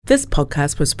This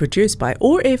podcast was produced by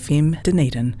OAR FM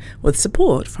Dunedin with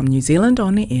support from New Zealand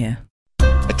On Air.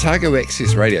 Otago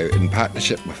Access Radio, in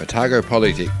partnership with Otago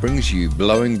Polytech, brings you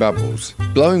Blowing Bubbles.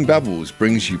 Blowing Bubbles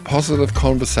brings you positive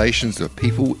conversations with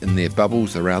people in their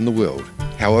bubbles around the world.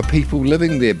 How are people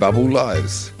living their bubble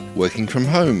lives? Working from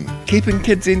home, keeping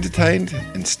kids entertained,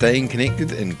 and staying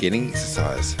connected and getting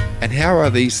exercise. And how are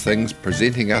these things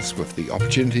presenting us with the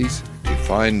opportunities to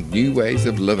find new ways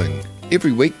of living?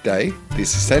 Every weekday, the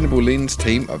Sustainable Lens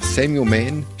team of Samuel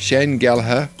Mann, Shane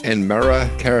Gallagher and Mara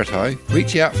Karatai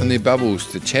reach out from their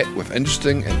bubbles to chat with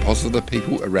interesting and positive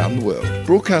people around the world.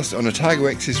 Broadcast on Otago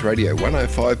Access Radio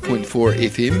 105.4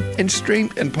 FM and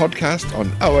streamed and podcast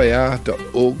on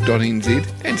oar.org.nz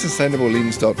and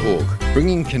sustainablelens.org,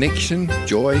 bringing connection,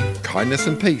 joy, kindness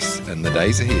and peace in the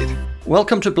days ahead.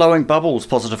 Welcome to Blowing Bubbles,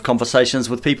 positive conversations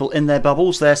with people in their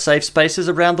bubbles, their safe spaces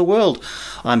around the world.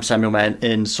 I'm Samuel Mann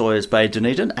in Sawyers Bay,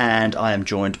 Dunedin, and I am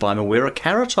joined by Mawera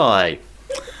Karatai.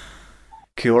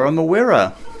 Kia ora,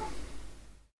 Mawera.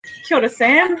 Kia ora,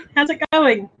 Sam. How's it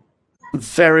going?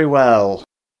 Very well.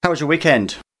 How was your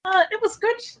weekend? It was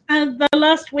good. The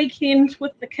last weekend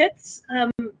with the kids,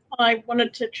 I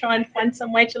wanted to try and find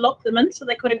some way to lock them in so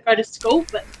they couldn't go to school,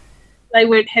 but they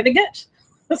weren't having it.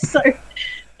 So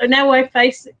now I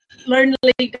face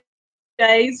lonely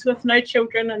days with no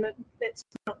children, and that's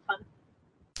not fun.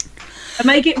 I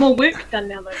may get more work done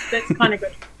now, though. That's kind of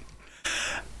good.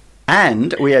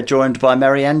 And we are joined by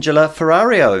Mariangela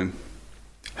Ferrario,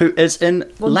 who is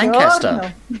in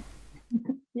Lancaster.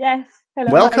 Yes.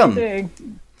 Hello. Welcome. How are you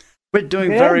doing? We're doing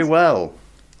Good. very well.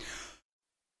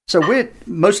 So we're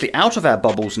mostly out of our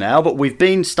bubbles now, but we've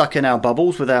been stuck in our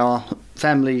bubbles with our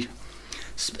family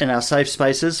in our safe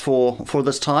spaces for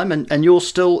this time, and you're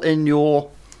still in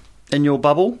your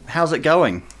bubble. How's it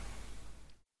going?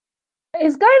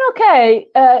 It's going okay.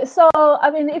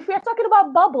 If we're talking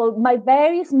about bubble, my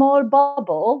very small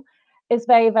bubble is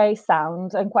very, very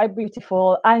sound and quite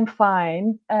beautiful. I'm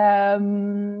fine. I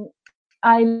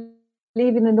live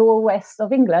in the northwest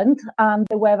of England, and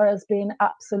the weather has been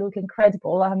absolutely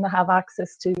incredible, and I have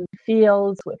access to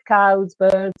fields with cows,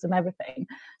 birds, and everything.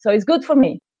 So it's good for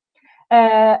me.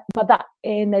 But that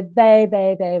in a very,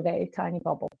 very, very, very tiny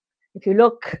bubble. If you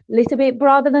look a little bit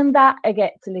broader than that, it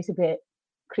gets a little bit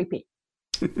creepy.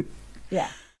 Yeah,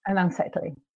 and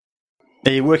unsettling.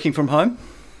 Are you working from home?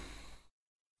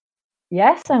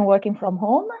 Yes, I'm working from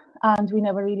home, and we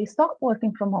never really stop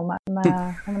working from home. I'm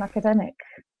an academic.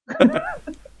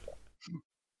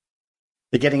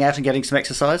 You're getting out and getting some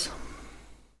exercise?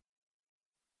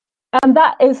 And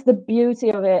that is the beauty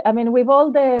of it. I mean, with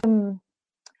all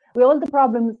the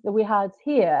problems that we had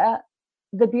here,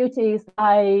 the beauty is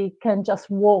I can just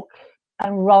walk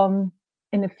and run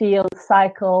in the field,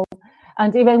 cycle.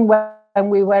 And even when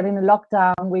we were in a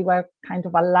lockdown, we were kind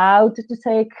of allowed to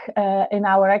take an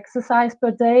hour exercise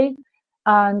per day.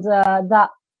 And that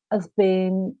has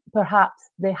been perhaps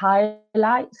the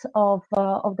highlight of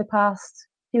the past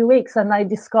few weeks. And I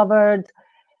discovered,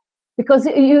 because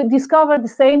you discover the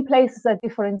same places at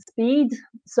different speed.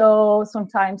 So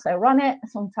sometimes I run it,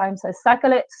 sometimes I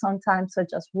cycle it, sometimes I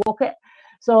just walk it.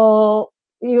 So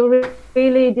you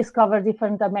really discover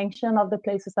different dimensions of the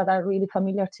places that are really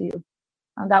familiar to you.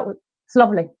 And it's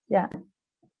lovely, yeah.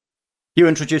 You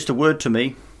introduced a word to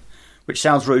me, which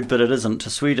sounds rude, but it isn't. A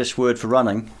Swedish word for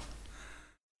running.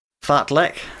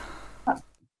 Fartlek.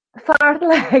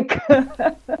 Fartlek.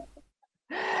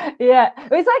 Yeah,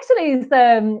 it's actually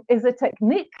is a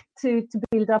technique to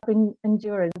build up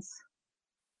endurance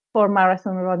for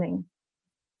marathon running.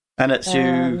 And it's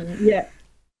yeah.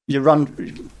 You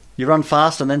run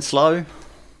fast and then slow,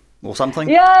 or something.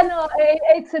 Yeah, no,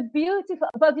 it's a beautiful,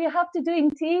 but you have to do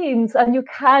in teams, and you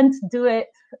can't do it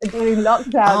during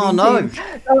lockdown. Oh no!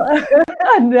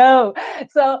 No.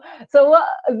 So what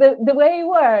the way it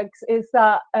works is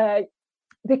that.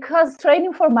 Because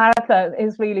training for marathon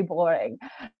is really boring.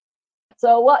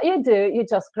 So what you do, you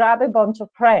just grab a bunch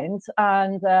of friends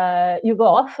and you go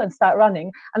off and start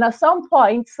running. And at some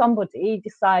point, somebody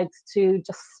decides to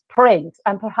just sprint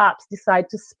and perhaps decide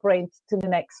to sprint to the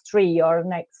next tree or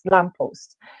next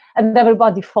lamppost. And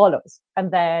everybody follows. And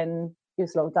then you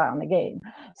slow down again.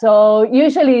 So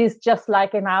usually it's just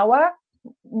like an hour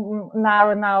and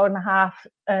a half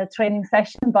training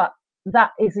session, but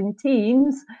that is in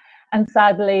teams. And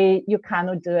sadly, you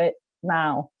cannot do it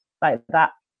now like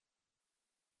that.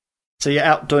 So you're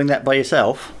out doing that by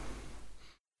yourself?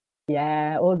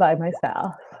 Yeah, all by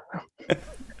myself.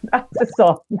 That's a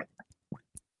song.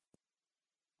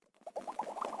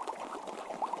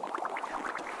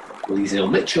 Liesl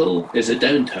Mitchell is a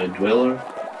downtown dweller,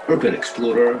 urban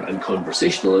explorer and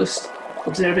conversationalist,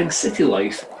 observing city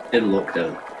life in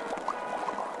lockdown.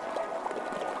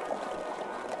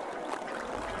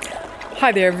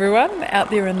 Hi there everyone, out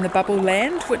there in the bubble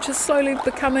land, which is slowly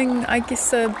becoming, I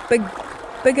guess, a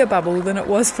bigger bubble than it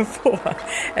was before,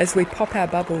 as we pop our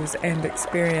bubbles and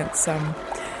experience some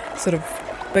sort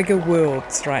of bigger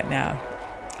worlds right now.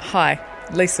 Hi,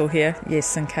 Liesl here,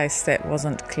 yes, in case that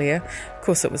wasn't clear. Of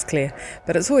course it was clear,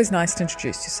 but it's always nice to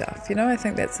introduce yourself. You know, I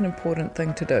think that's an important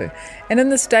thing to do. And in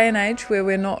this day and age where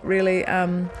we're not really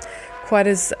quite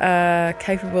as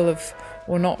capable of,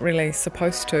 or not really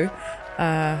supposed to,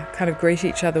 kind of greet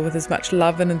each other with as much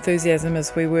love and enthusiasm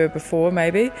as we were before,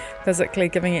 maybe physically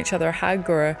giving each other a hug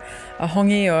or a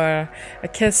hongi or a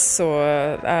kiss or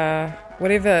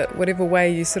whatever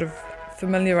way you sort of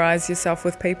familiarise yourself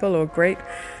with people or greet.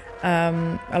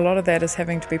 A lot of that is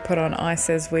having to be put on ice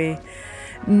as we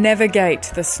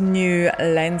navigate this new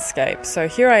landscape. So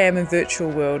here I am in virtual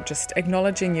world, just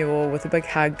acknowledging you all with a big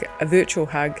hug, a virtual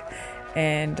hug,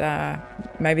 and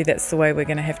maybe that's the way we're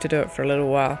going to have to do it for a little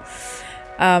while.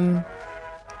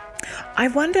 I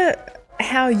wonder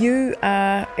how you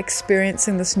are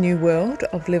experiencing this new world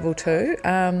of level 2.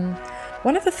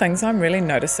 One of the things I'm really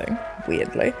noticing,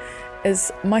 weirdly,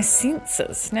 is my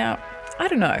senses. Now, I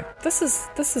don't know, this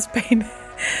has been,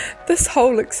 this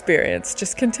whole experience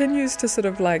just continues to sort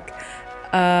of like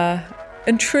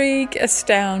intrigue,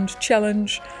 astound,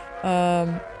 challenge,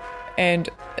 and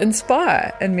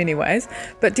inspire in many ways,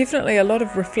 but definitely a lot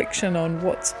of reflection on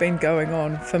what's been going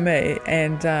on for me.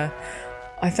 And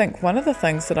I think one of the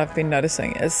things that I've been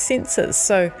noticing is senses.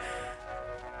 So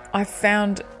I've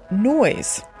found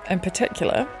noise in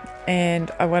particular, and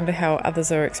I wonder how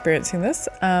others are experiencing this,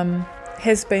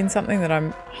 has been something that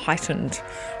I'm heightened.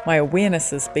 My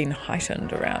awareness has been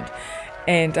heightened around.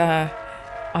 And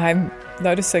I'm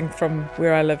noticing from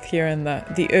where I live here in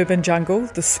the urban jungle,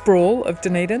 the sprawl of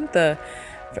Dunedin,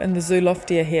 in the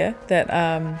Zooloftia here,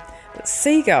 that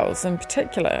seagulls in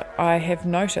particular, I have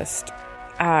noticed,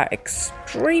 are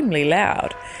extremely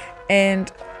loud.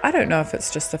 And I don't know if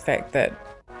it's just the fact that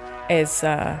as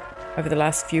over the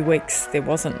last few weeks there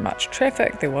wasn't much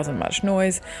traffic, there wasn't much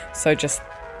noise, so just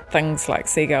things like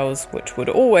seagulls, which would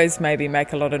always maybe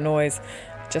make a lot of noise,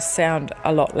 just sound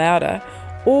a lot louder,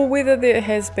 or whether there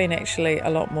has been actually a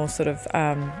lot more sort of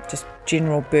just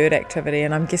general bird activity.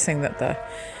 And I'm guessing that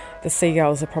the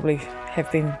seagulls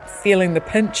have been feeling the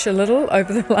pinch a little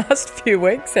over the last few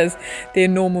weeks as their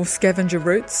normal scavenger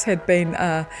routes had been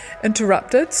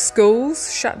interrupted,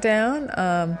 schools shut down,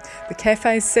 the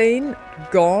cafe scene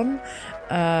gone,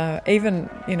 even,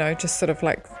 you know, just sort of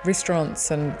like restaurants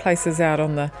and places out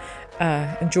on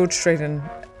in George Street and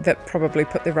that probably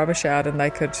put their rubbish out and they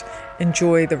could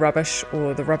enjoy the rubbish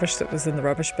or the rubbish that was in the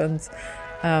rubbish bins.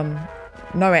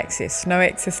 No access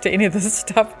to any of this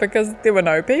stuff because there were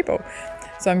no people.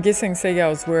 So I'm guessing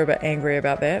seagulls were a bit angry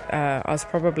about that. I was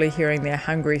probably hearing their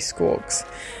hungry squawks.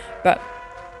 But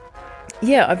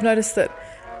yeah, I've noticed that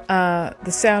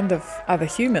the sound of other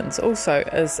humans also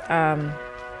is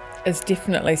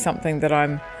definitely something that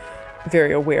I'm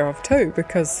very aware of too,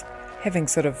 because having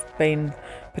sort of been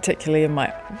particularly in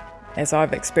as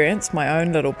I've experienced my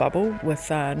own little bubble with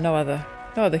no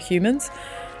other humans,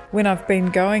 when I've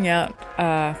been going out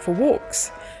for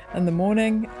walks in the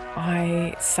morning,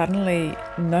 I suddenly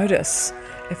notice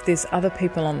if there's other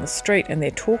people on the street and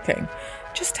they're talking,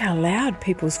 just how loud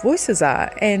people's voices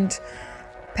are. And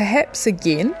perhaps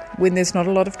again, when there's not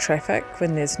a lot of traffic,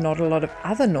 when there's not a lot of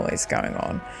other noise going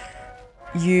on,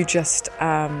 you just,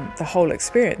 the whole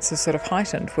experience is sort of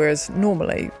heightened, whereas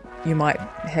normally you might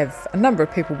have a number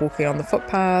of people walking on the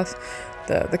footpath,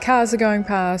 the cars are going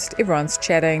past, everyone's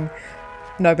chatting,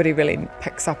 nobody really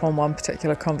picks up on one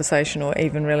particular conversation or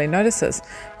even really notices,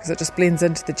 because it just blends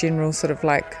into the general sort of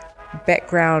like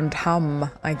background hum,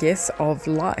 I guess, of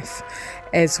life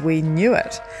as we knew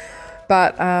it.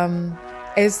 But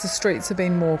as the streets have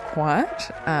been more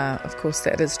quiet, of course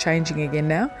that is changing again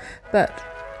now, but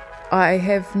I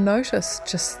have noticed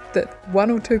just that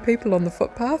one or two people on the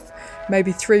footpath,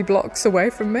 maybe 3 blocks away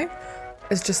from me,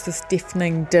 is just this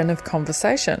deafening din of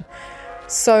conversation.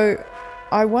 So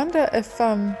I wonder if,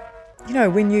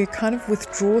 when you kind of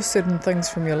withdraw certain things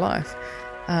from your life,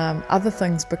 other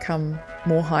things become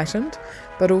more heightened,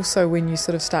 but also when you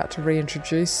sort of start to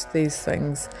reintroduce these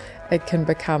things, it can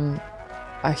become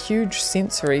a huge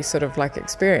sensory sort of like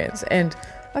experience. And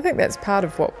I think that's part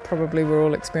of what probably we're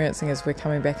all experiencing as we're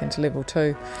coming back into level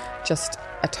 2, just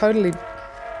a totally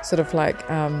sort of like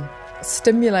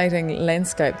stimulating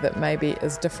landscape that maybe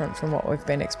is different from what we've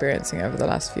been experiencing over the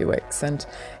last few weeks, and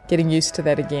getting used to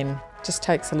that again just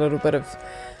takes a little bit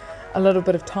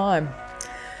of time.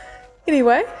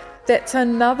 Anyway, That's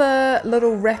another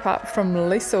little wrap up from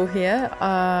Liesl here.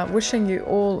 Wishing you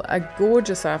all a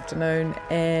gorgeous afternoon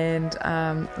and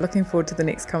looking forward to the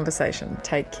next conversation.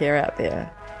 Take care out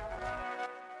there.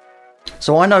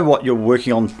 So I know what you're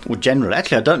working on, well, generally.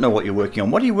 Actually, I don't know what you're working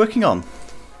on. What are you working on?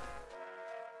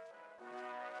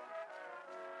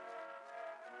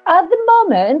 At the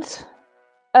moment,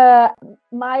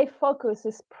 my focus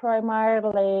is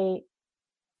primarily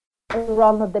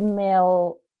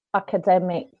run-of-the-mill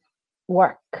academic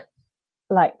work.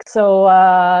 So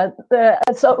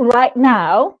right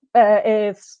now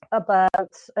it's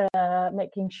about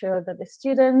making sure that the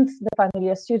final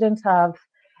year students have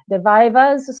the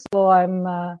vivas. So I'm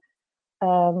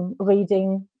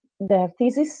reading their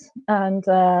thesis and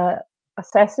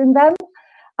assessing them,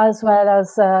 as well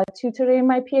as tutoring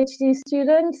my PhD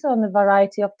students on a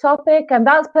variety of topics. And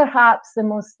that's perhaps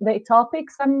the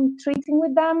topics I'm treating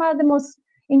with them are the most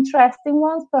interesting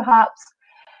ones, perhaps.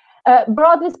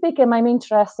 Broadly speaking, I'm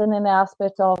interested in the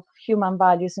aspect of human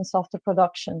values in software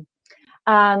production.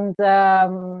 And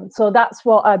so that's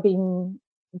what I've been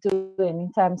doing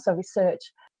in terms of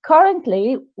research.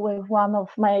 Currently, with one of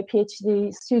my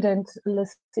PhD students,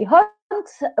 Lucy Hunt,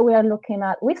 we are looking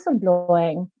at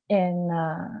whistleblowing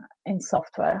in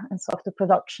software and software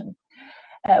production,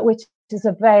 which is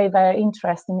a very, very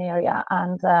interesting area,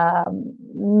 and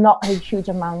not a huge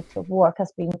amount of work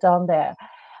has been done there.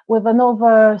 With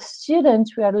another student,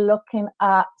 we are looking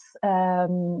at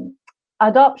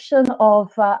adoption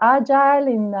of Agile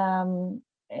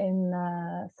in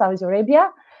Saudi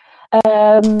Arabia.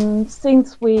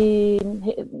 Since the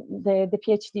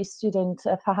PhD student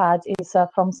Fahad is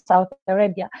from Saudi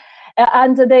Arabia,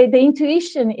 and the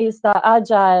intuition is that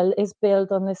Agile is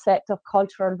built on a set of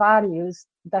cultural values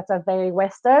that are very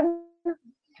Western,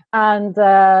 and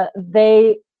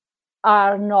they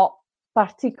are not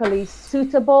particularly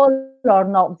suitable or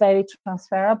not very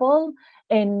transferable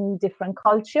in different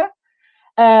culture.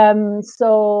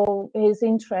 So his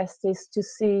interest is to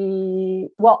see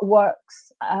what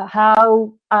works,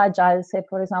 how Agile, say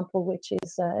for example, which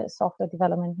is a software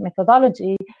development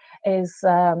methodology, is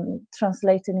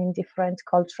translated in different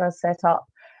cultural setup.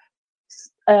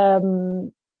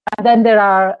 And then there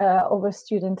are other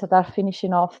students that are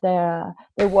finishing off their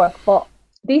work. But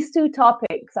these two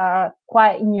topics are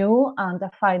quite new, and I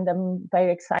find them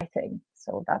very exciting.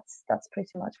 So that's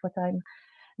pretty much what I'm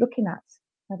looking at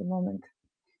the moment.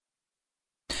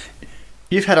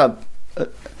 You've had a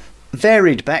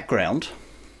varied background,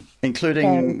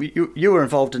 including you were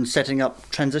involved in setting up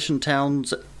Transition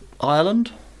Towns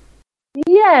Ireland?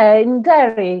 Yeah, in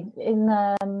Derry, in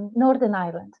Northern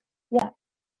Ireland. Yeah.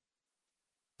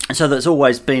 So that's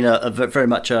always been a very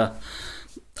much a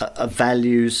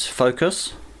values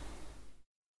focus?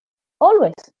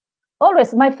 Always.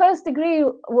 My first degree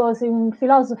was in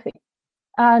philosophy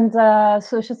and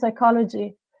social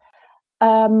psychology.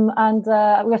 And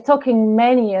we're talking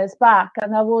many years back,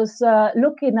 and I was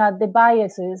looking at the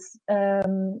biases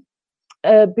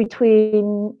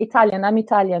between Italian. I'm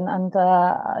Italian, and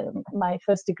my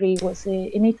first degree was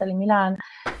in Italy, Milan.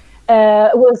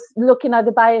 Was looking at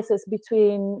the biases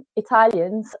between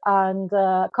Italians and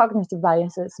cognitive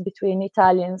biases between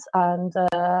Italians and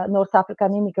North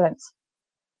African immigrants.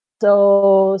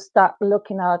 So start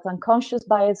looking at unconscious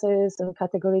biases and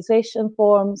categorization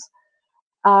forms.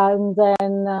 And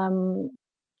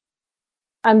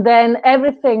then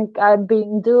everything I've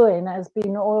been doing has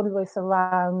been always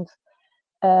around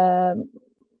the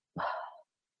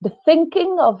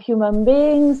thinking of human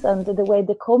beings and the way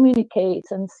they communicate.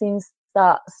 And since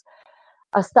that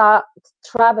I started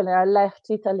traveling, I left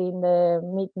Italy in the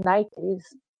mid-90s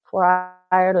for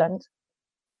Ireland.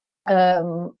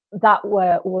 That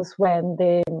was when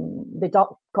the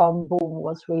dot-com boom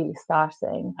was really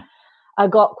starting. I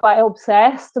got quite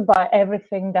obsessed by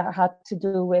everything that had to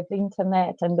do with the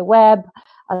internet and the web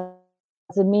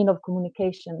as a mean of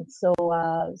communication. So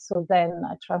then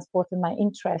I transported my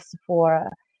interest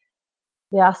for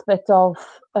the aspect of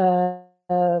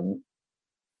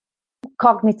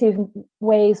cognitive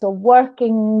ways of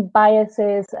working,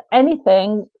 biases,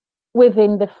 anything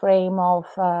within the frame of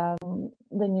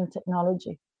the new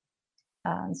technology.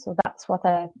 And so that's what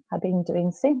I have been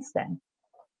doing since then.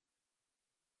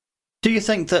 Do you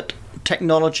think that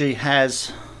technology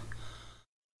has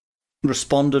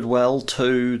responded well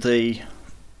to the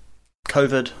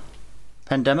COVID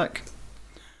pandemic?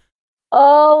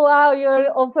 Oh, wow, you're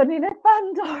opening a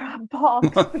Pandora box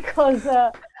because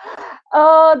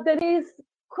there is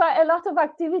quite a lot of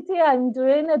activity I'm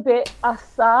doing a bit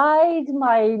aside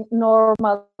my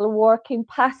normal working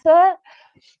pattern.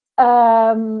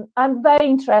 I'm very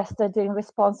interested in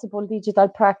responsible digital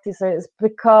practices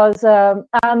because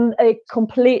I'm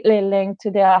completely linked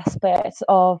to the aspects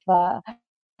of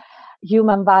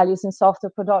human values in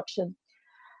software production.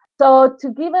 So to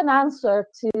give an answer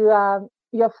to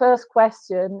your first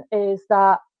question is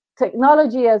that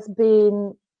technology has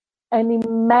been an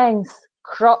immense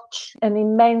crutch, an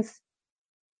immense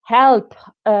help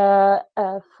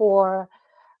for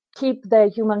keep the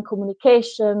human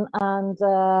communication and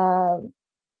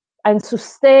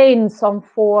sustain some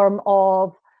form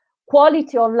of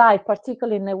quality of life,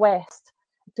 particularly in the West,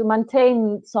 to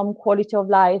maintain some quality of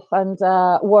life and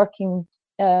working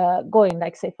going.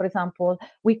 Like, say, for example,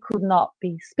 we could not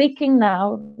be speaking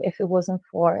now if it wasn't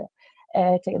for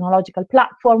a technological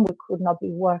platform. We could not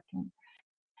be working,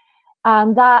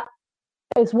 and that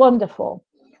is wonderful.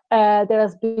 There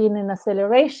has been an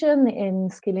acceleration in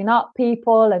skilling up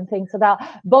people and things like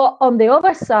that. But on the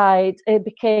other side, it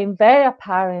became very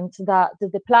apparent that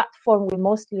the platform we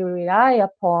mostly rely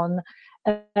upon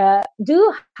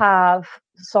do have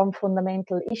some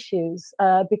fundamental issues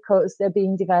because they're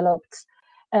being developed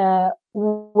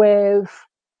with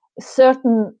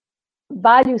certain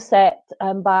value set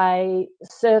and by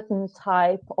certain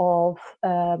type of,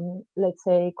 let's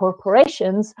say,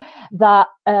 corporations that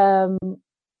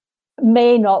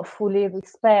may not fully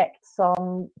respect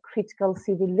some critical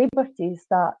civil liberties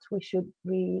that we should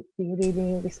be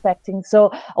really respecting. So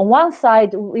on one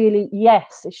side, really,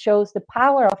 yes, it shows the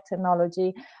power of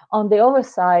technology. On the other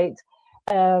side,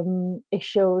 it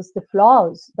shows the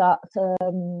flaws that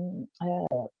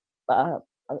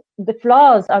the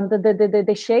flaws and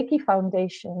the shaky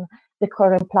foundation the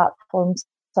current platforms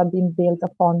have been built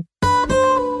upon.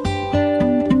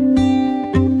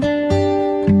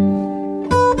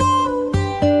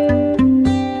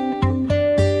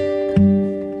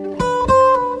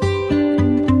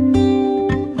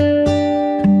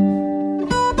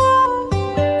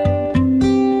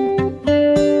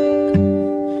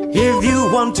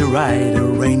 To ride a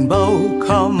rainbow,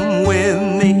 come with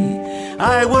me.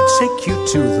 I will take you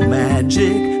to the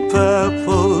magic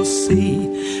purple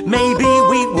sea. Maybe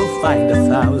we will find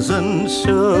 1,000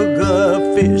 sugar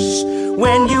fish.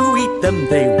 When you eat them,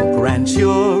 they will grant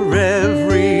your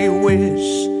every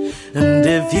wish. And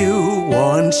if you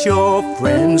want your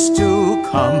friends to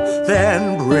come,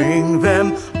 then bring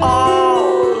them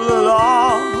all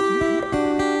along.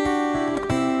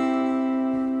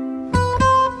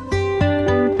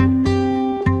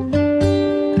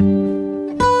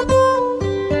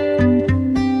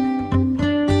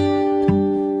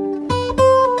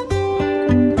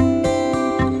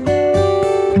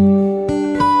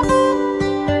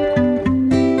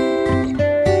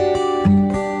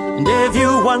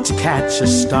 To catch a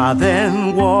star,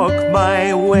 then walk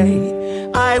my way.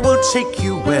 I will take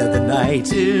you where the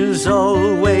night is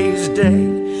always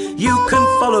day. You can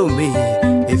follow me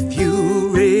if you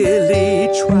really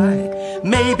try.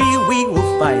 Maybe we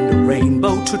will find a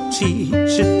rainbow to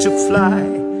teach it to fly.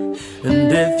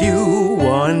 And if you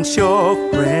want your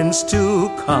friends to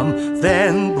come,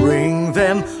 then bring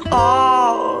them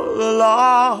all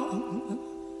along.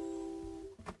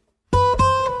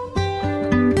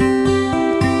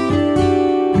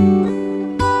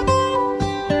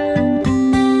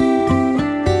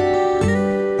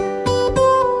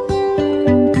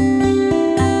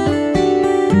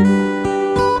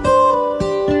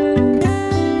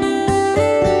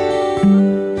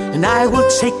 I will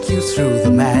take you through the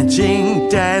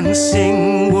magic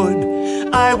dancing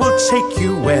wood. I will take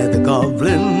you where the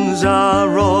goblins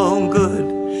are all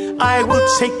good. I will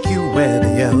take you where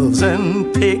the elves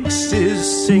and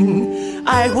pixies sing.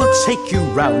 I will take you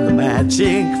round the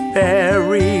magic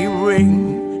fairy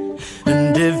ring.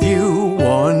 And if you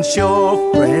want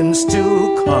your friends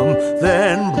to come,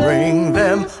 then bring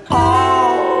them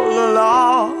all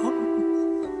along.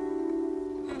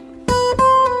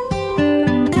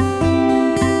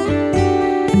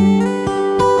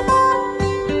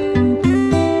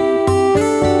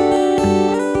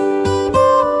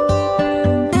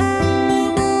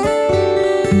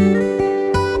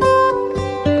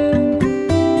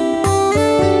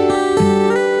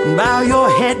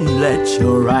 Let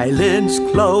your eyelids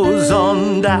close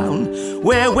on down.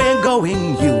 Where we're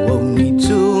going, you won't need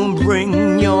to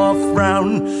bring your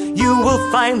frown. You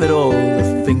will find that all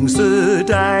the things that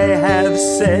I have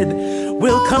said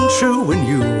will come true when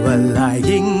you are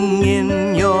lying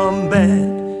in your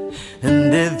bed.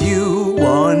 And if you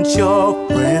want your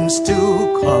friends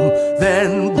to come,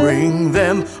 then bring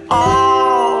them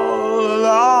all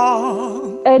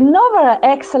along. Another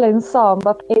excellent song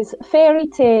is Fairy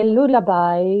Tale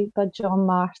Lullaby by John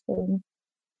Marsden.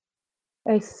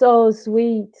 It's so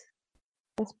sweet.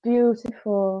 It's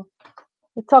beautiful.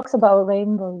 It talks about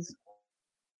rainbows.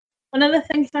 One of the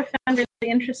things I found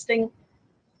really interesting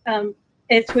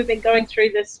as we've been going through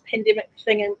this pandemic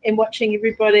thing and watching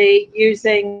everybody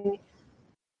using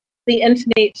the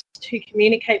internet to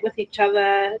communicate with each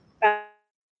other,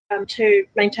 to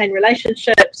maintain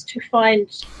relationships, to find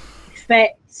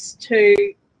facts, to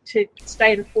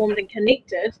stay informed and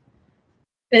connected,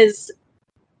 is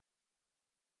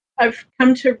I've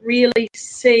come to really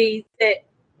see that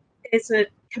as a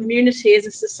community, as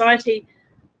a society,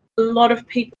 a lot of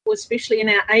people, especially in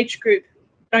our age group,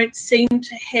 don't seem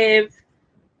to have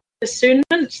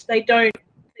discernment. They don't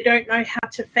know how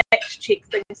to fact check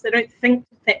things. They don't think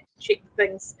to fact check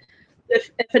things.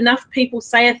 If enough people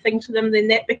say a thing to them, then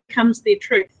that becomes their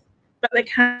truth, but they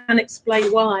can't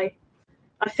explain why.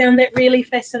 I found that really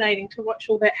fascinating to watch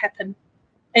all that happen,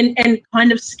 and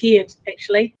kind of scared,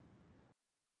 actually.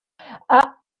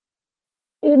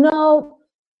 You know,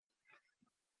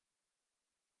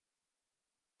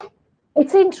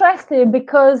 it's interesting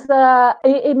because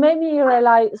it made me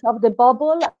realize of the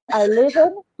bubble I live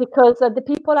in, because the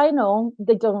people I know,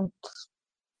 they don't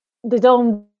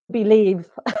believe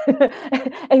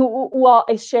in what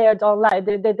is shared online.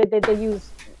 They use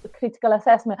critical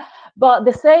assessment, but at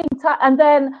the same time,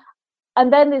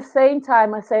 and then the same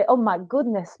time I say, oh my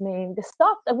goodness me, the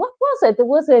stuff, what was it? There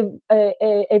was a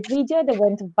video that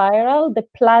went viral, the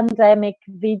pandemic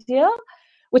video,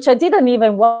 which I didn't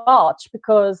even watch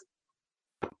because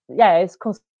it's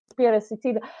conspiracy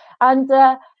theory. And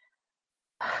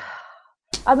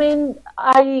I mean,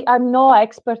 I'm no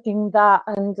expert in that,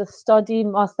 and the study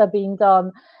must have been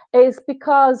done. It's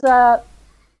because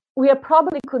we are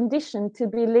probably conditioned to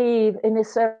believe in a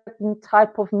certain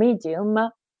type of medium.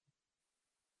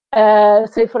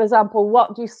 Say, for example,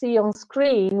 what you see on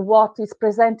screen, what is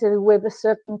presented with a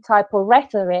certain type of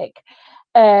rhetoric,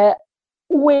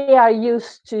 we are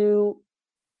used to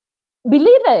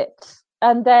believe it.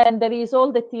 And then there is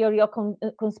all the theory of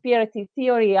conspiracy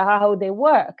theory, how they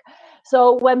work.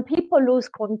 So when people lose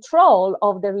control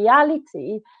of the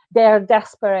reality, they're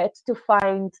desperate to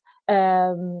find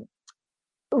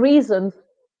reason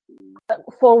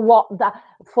for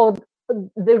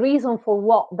the reason for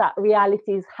what that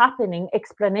reality is happening,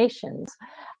 explanations.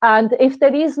 And if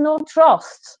there is no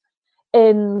trust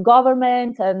in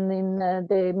government and in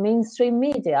the mainstream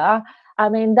media, I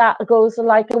mean, that goes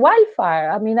like a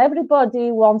wildfire. I mean,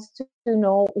 everybody wants to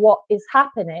know what is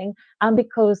happening, and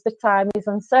because the time is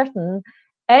uncertain,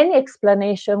 any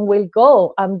explanation will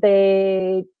go, and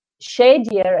the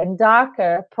shadier and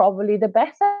darker, probably the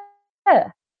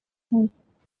better. So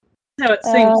it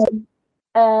seems.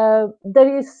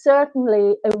 There is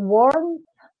certainly a warmth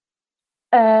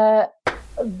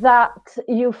that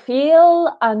you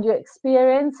feel and you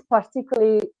experience,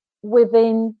 particularly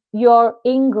within your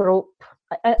in-group,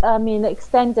 I mean,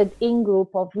 extended in-group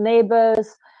of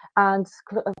neighbors and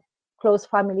close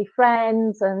family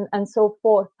friends and so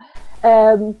forth.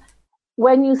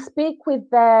 When you speak with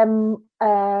them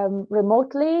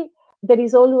remotely, there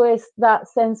is always that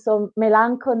sense of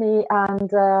melancholy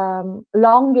and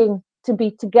longing to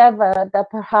be together that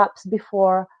perhaps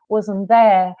before wasn't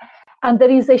there. And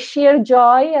there is a sheer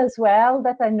joy as well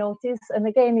that I notice. And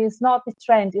again, it's not a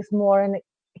trend, it's more an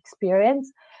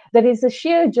experience. There is a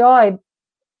sheer joy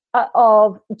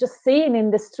of just seeing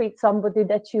in the street somebody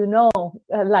that you know,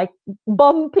 like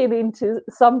bumping into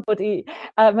somebody,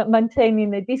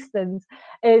 maintaining a distance.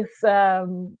 It's that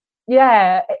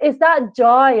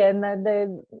joy and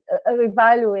the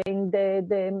revaluing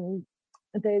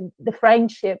the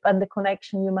friendship and the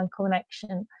connection, human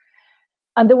connection.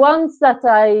 And the ones that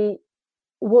I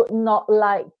would not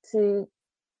like to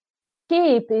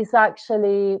keep is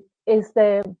the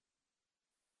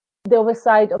other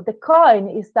side of the coin,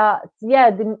 is that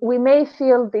we may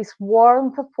feel this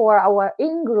warmth for our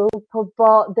in-group,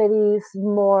 but there is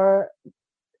more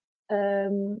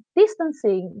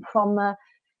distancing from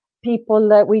people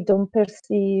that we don't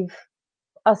perceive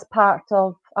as part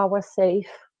of our safe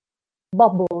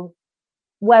bubble,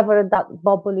 whether that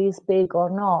bubble is big or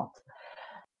not.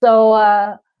 So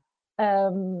I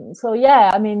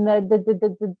mean, there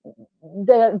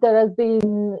has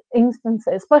been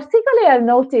instances, particularly I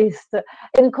noticed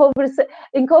in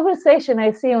conversation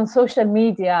I see on social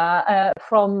media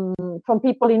from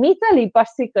people in Italy,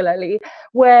 particularly,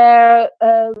 where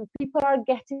people are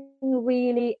getting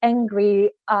really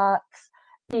angry at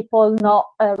people not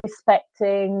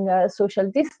respecting social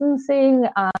distancing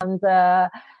and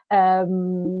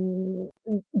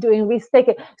doing risk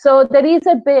taking. So there is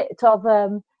a bit of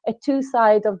a two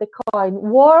side of the coin: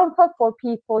 warmth for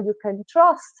people you can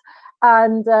trust,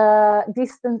 and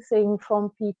distancing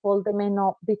from people that may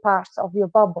not be part of your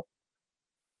bubble.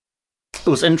 It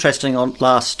was interesting on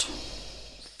last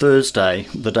Thursday,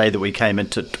 the day that we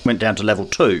went down to level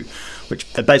 2,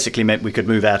 which basically meant we could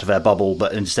move out of our bubble,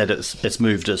 but instead it's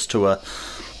moved us to a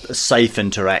safe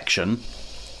interaction.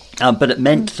 But it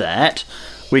meant that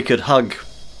we could hug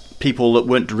people that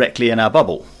weren't directly in our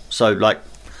bubble, so like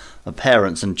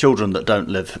parents and children that don't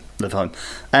live home.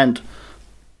 And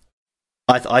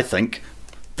I think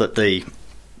that the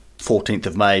 14th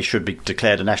of May should be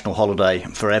declared a national holiday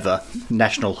forever,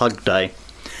 National Hug Day.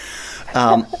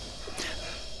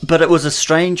 But it was a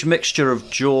strange mixture of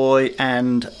joy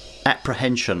and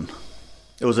apprehension.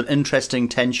 It was an interesting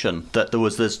tension, that there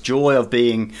was this joy of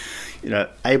being,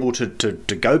 able to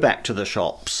go back to the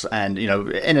shops and,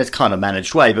 in a kind of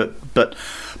managed way, but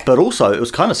also it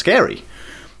was kind of scary.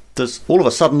 All of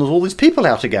a sudden there's all these people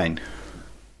out again.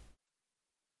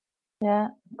 Yeah,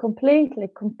 completely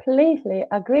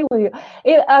agree with you.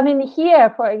 I mean,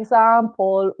 here, for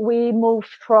example, we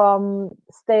moved from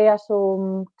stay at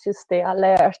home to stay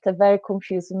alert, a very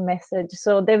confusing message.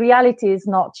 So the reality is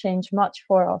not changed much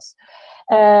for us.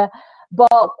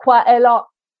 But quite a lot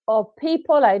of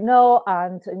people I know,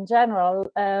 and in general,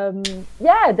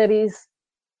 there is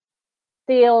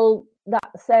still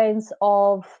that sense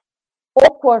of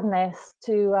awkwardness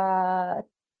to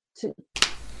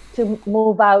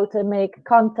move out and make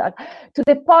contact, to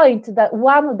the point that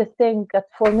one of the things that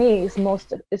for me is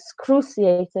most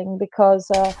excruciating, because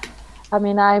I'm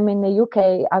in the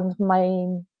UK and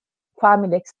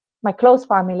my close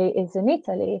family is in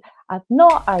Italy. I have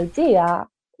no idea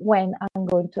when I'm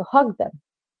going to hug them.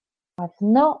 I have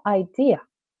no idea.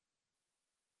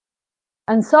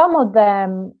 And some of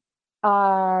them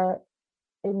are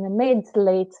in the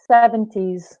mid-late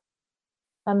 70s,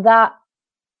 and that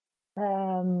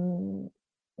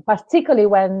particularly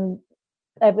when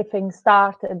everything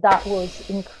started, that was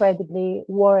incredibly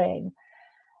worrying.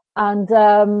 And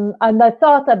I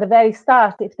thought at the very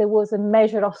start, if there was a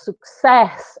measure of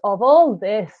success of all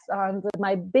this, and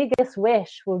my biggest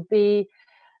wish would be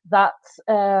that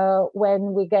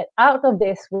when we get out of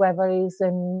this, whether it's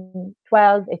in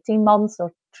 12, 18 months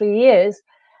or 3 years,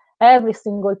 every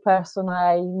single person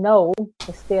I know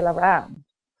is still around.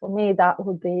 For me, that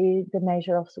would be the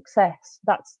measure of success.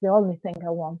 That's the only thing I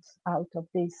want out of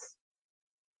this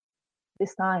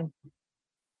time.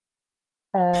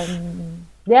 That's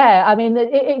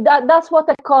what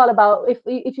I call about.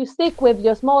 If you stick with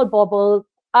your small bubble,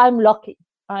 I'm lucky.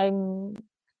 I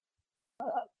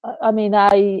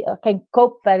can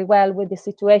cope very well with the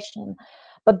situation.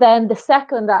 But then the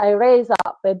second that I raise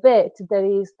up a bit, there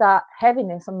is that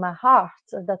heaviness on my heart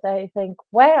that I think,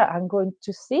 where I'm going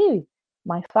to see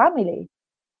my family,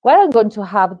 where I'm going to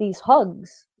have these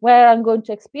hugs, where I'm going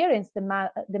to experience the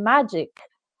magic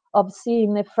of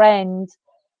seeing a friend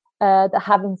that I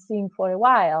haven't seen for a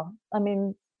while. I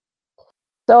mean,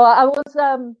 so I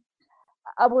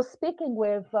was speaking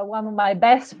with one of my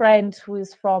best friends who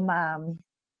is from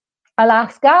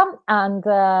Alaska, and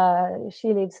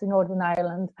she lives in Northern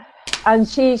Ireland, and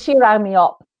she rang me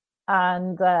up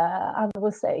and I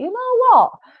was saying, you know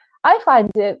what? I find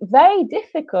it very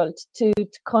difficult to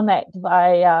connect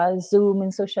via Zoom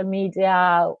and social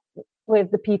media with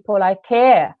the people I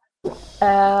care.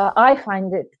 I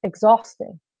find it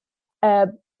exhausting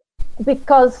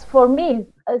because for me,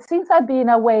 since I've been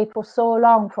away for so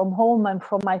long from home and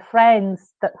from my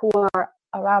friends who are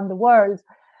around the world,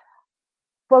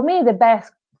 for me, the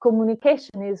best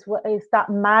communication is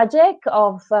that magic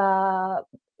of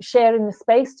sharing the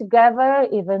space together,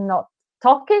 even not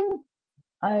talking.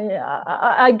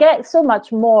 I get so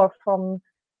much more from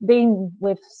being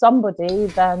with somebody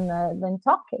than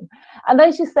talking. And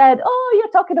then she said, "Oh,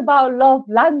 you're talking about love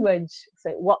language." I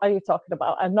said, "What are you talking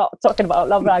about?" "I'm not talking about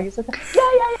love language." I said,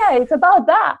 yeah, it's about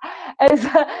that.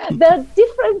 There are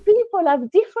different people have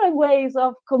different ways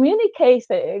of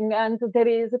communicating, and there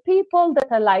is people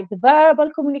that are like the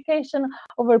verbal communication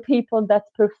over people that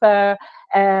prefer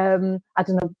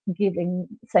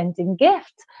sending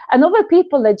gifts, and other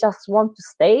people that just want to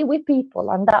stay with people,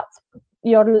 and that's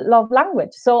your love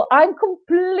language. So I'm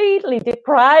completely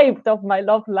deprived of my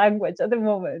love language at the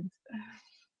moment.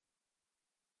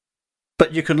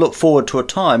 But you can look forward to a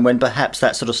time when perhaps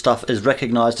that sort of stuff is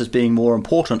recognised as being more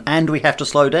important, and we have to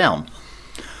slow down.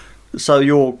 So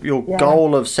your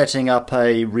goal of setting up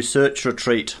a research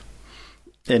retreat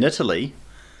in Italy,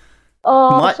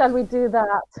 shall we do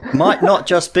that? might not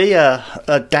just be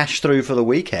a dash through for the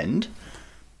weekend.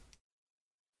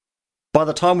 By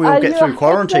the time we all get through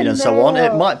quarantine and so on, it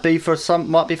nail. might be for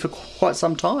quite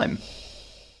some time.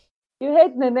 You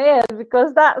hit the nail,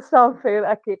 because that's something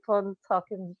I keep on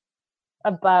talking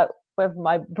about with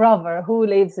my brother, who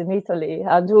lives in Italy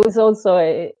and who is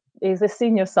also is a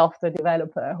senior software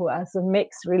developer who has a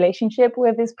mixed relationship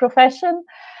with his profession.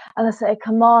 And I say,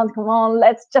 come on,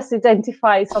 let's just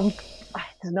identify some, I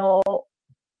don't know,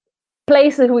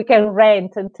 places we can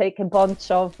rent and take a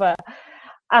bunch of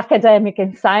academic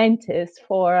and scientists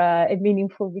for a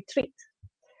meaningful retreat.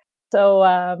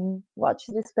 So watch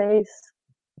this space.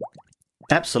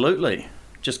 Absolutely.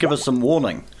 Just give us some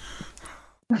warning.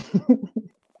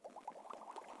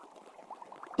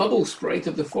 Bubble sprite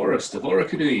of the forest of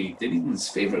Orokonui, Dunedin's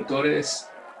favourite goddess,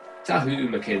 Tahu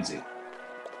Mackenzie.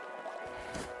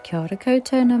 Kia ora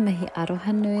koutou no mihi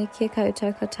aroha nui kia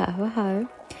koutou ko tahu hau.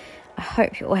 I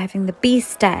hope you're all having the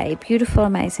best day, beautiful,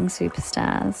 amazing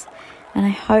superstars. And I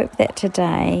hope that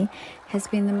today has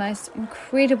been the most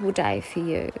incredible day for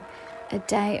you. A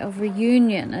day of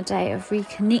reunion, a day of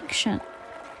reconnection,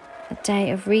 a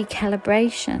day of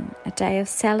recalibration, a day of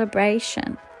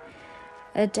celebration,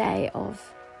 a day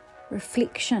of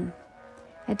reflection,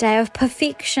 a day of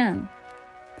perfection,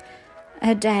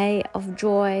 a day of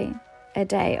joy, a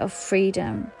day of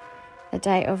freedom, a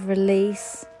day of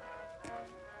release,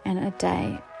 and a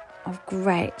day of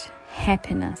great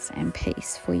happiness and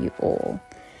peace for you all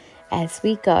as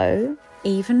we go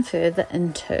even further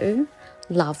into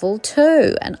level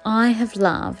 2. And I have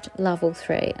loved level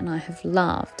 3 and I have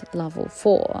loved level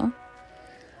 4,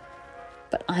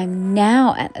 but I'm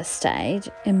now at a stage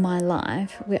in my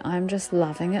life where I'm just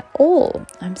loving it all.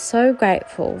 I'm so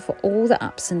grateful for all the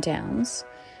ups and downs.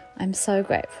 I'm so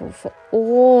grateful for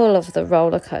all of the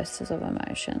roller coasters of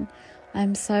emotion.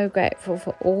 I'm so grateful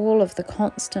for all of the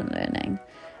constant learning,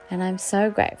 and I'm so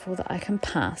grateful that I can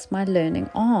pass my learning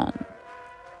on.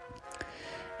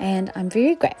 And I'm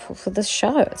very grateful for this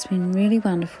show. It's been really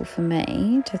wonderful for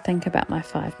me to think about my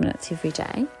 5 minutes every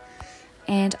day.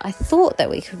 And I thought that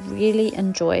we could really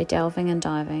enjoy delving and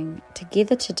diving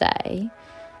together today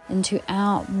into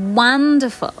our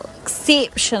wonderful,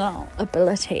 exceptional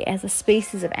ability as a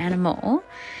species of animal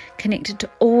connected to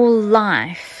all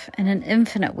life in an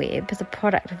infinite web as a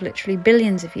product of literally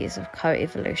billions of years of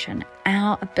co-evolution.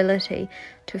 Our ability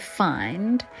to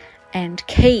find and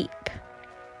keep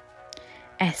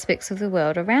aspects of the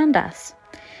world around us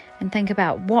and think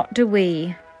about what do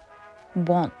we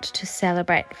want to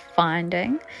celebrate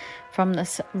finding from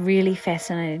this really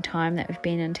fascinating time that we've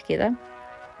been in together,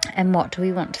 and what do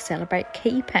we want to celebrate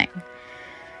keeping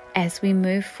as we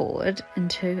move forward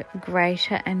into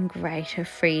greater and greater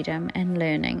freedom and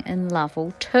learning in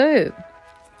level 2.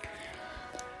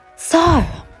 So,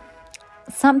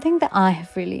 something that I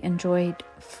have really enjoyed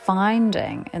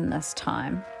finding in this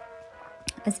time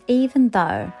is, even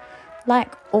though,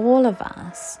 like all of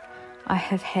us, I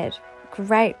have had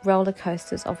great roller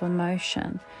coasters of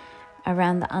emotion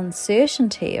around the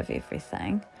uncertainty of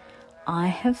everything, I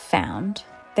have found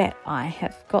that I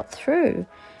have got through,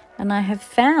 and I have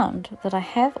found that I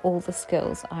have all the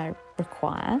skills I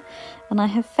require, and I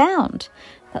have found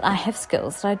that I have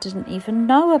skills that I didn't even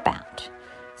know about.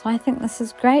 So I think this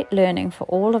is great learning for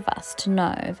all of us to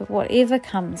know that whatever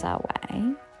comes our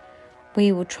way,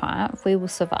 we will triumph, we will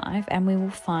survive, and we will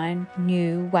find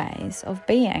new ways of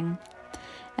being.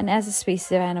 And as a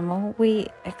species of animal, we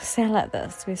excel at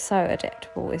this. We're so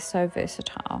adaptable, we're so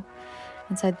versatile.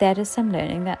 And so that is some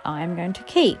learning that I'm going to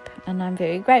keep, and I'm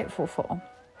very grateful for.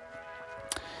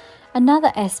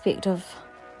 Another aspect of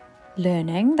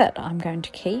learning that I'm going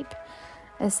to keep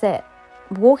is that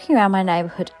walking around my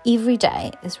neighbourhood every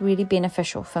day is really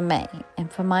beneficial for me and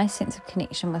for my sense of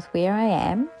connection with where I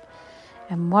am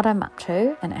and what I'm up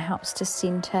to, and it helps to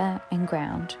centre and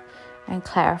ground and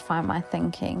clarify my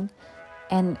thinking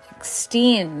and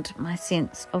extend my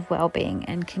sense of well-being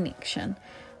and connection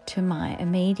to my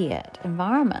immediate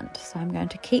environment. So I'm going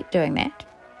to keep doing that.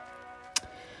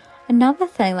 Another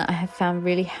thing that I have found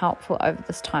really helpful over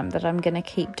this time that I'm going to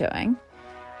keep doing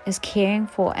is caring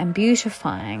for and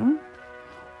beautifying,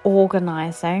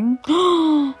 organising,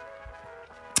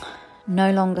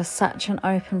 no longer such an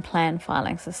open plan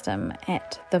filing system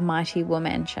at the mighty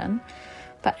Womansion,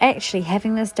 but actually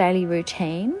having this daily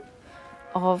routine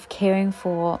of caring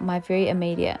for my very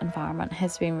immediate environment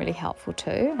has been really helpful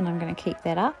too, and I'm going to keep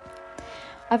that up.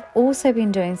 I've also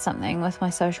been doing something with my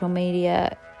social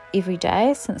media every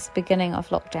day since the beginning of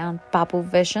lockdown, bubble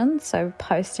vision, so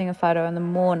posting a photo in the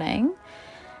morning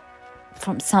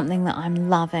from something that I'm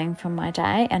loving from my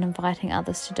day and inviting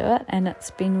others to do it, and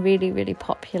it's been really, really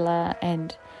popular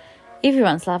and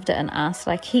everyone's loved it and asked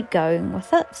that I keep going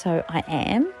with it, so I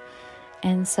am.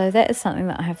 And so that is something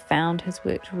that I have found has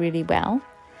worked really well,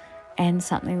 and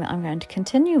something that I'm going to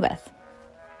continue with.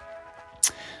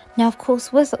 Now, of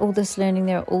course, with all this learning,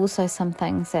 there are also some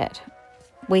things that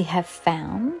we have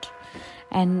found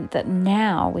and that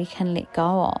now we can let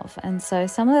go of. And so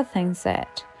some of the things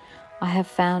that I have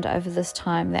found over this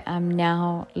time that I'm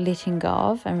now letting go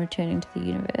of and returning to the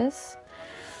universe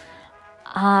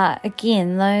are,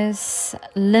 again, those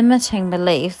limiting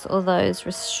beliefs or those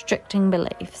restricting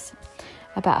beliefs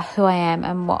about who I am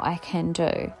and what I can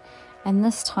do. And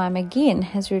this time again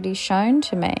has really shown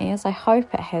to me, as I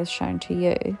hope it has shown to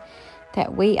you,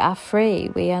 that we are free.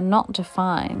 We are not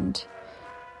defined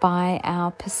by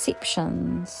our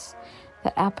perceptions,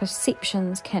 that our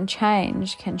perceptions can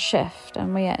change, can shift,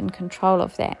 and we are in control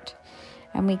of that.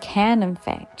 And we can, in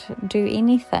fact, do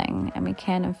anything, and we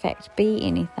can, in fact, be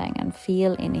anything and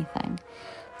feel anything.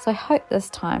 So I hope this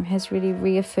time has really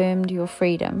reaffirmed your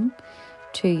freedom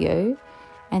to you,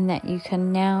 and that you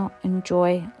can now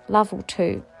enjoy level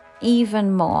 2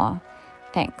 even more,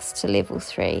 thanks to level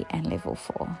 3 and level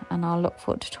 4. And I'll look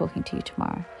forward to talking to you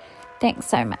tomorrow. Thanks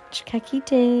so much. Ka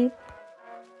kite.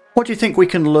 What do you think we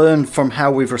can learn from how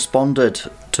we've responded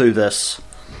to this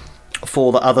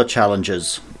for the other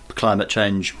challenges? Climate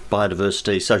change,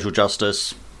 biodiversity, social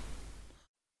justice,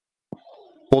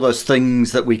 all those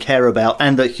things that we care about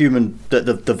and that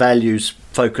the values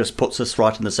focus puts us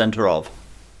right in the centre of.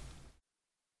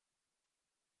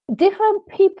 Different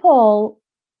people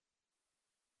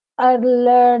are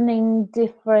learning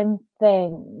different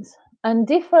things, and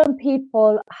different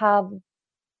people have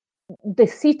the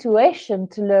situation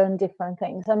to learn different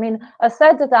things. I mean, I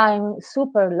said that I'm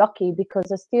super lucky because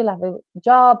I still have a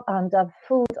job and I have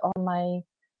food on my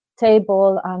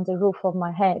table and the roof of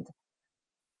my head.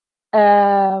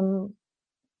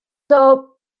 So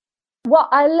what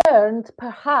I learned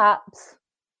perhaps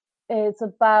is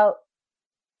about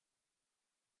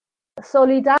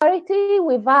solidarity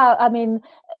without, I mean,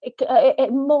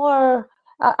 more,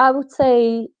 I would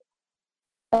say,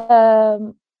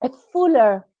 a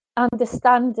fuller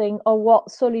understanding of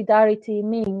what solidarity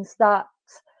means. That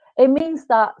it means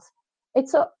that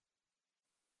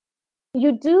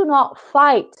you do not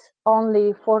fight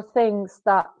only for things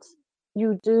that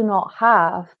you do not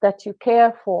have, that you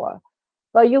care for,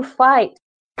 but you fight,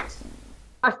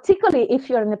 particularly if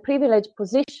you're in a privileged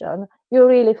position, you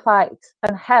really fight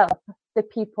and help the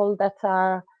people that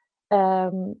are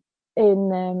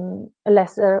in a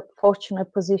lesser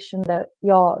fortunate position than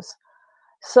yours.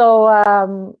 So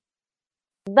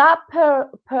that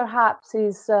perhaps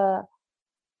is,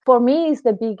 for me, is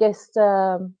the biggest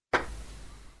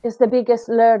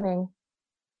learning.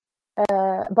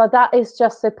 But that is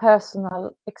just a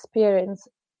personal experience.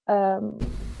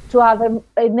 To have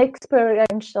an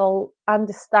experiential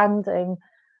understanding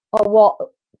of what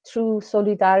true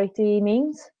solidarity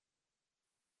means.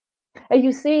 And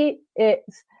you see it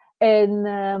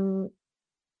in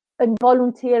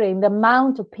volunteering, the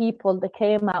amount of people that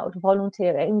came out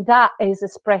volunteering, that is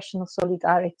expression of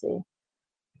solidarity.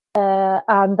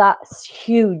 And that's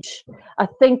huge. I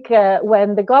think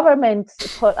when the government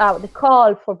put out the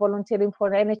call for volunteering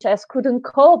for NHS couldn't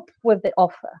cope with the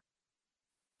offer.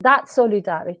 That's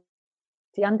solidarity,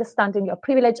 understanding your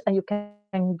privilege and you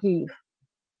can give.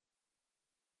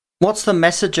 What's the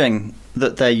messaging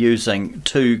that they're using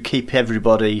to keep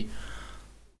everybody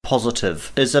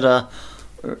positive? Is it a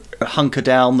hunker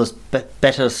down, there's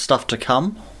better stuff to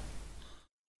come?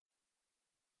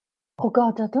 Oh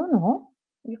God, I don't know.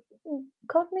 You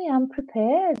got me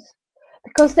unprepared.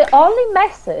 Because the only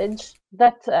message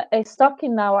that is stuck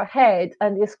in our head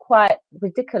and is quite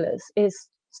ridiculous is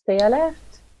stay alert.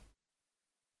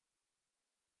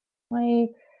 They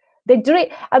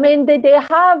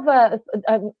have,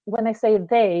 when I say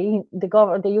they,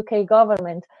 the UK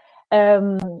government,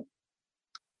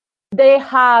 they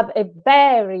have a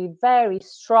very, very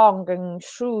strong and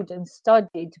shrewd and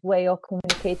studied way of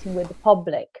communicating with the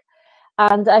public.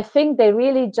 And I think they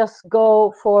really just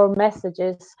go for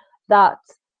messages that,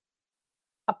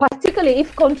 particularly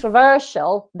if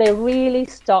controversial, they're really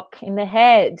stuck in the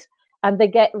head and they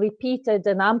get repeated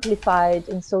and amplified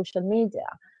in social media.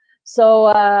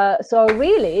 So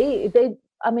really,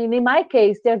 in my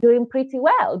case, they're doing pretty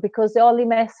well because the only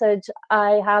message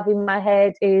I have in my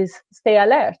head is stay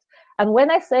alert. And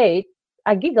when I say it,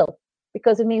 I giggle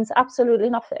because it means absolutely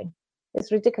nothing.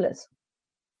 It's ridiculous.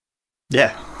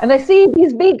 Yeah. And I see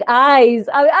these big eyes.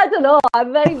 I don't know. I'm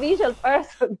a very visual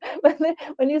person.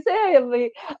 When you say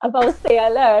about stay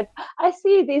alert, I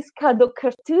see this kind of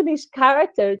cartoonish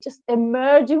character just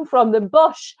emerging from the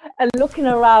bush and looking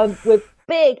around with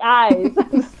big eyes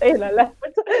and staying alert.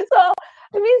 So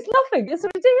it means nothing. It's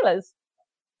ridiculous.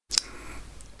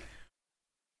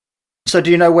 So do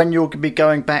you know when you'll be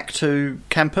going back to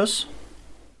campus?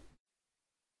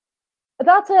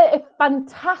 That's a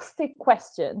fantastic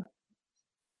question.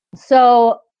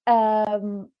 So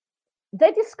the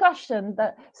discussion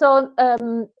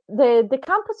the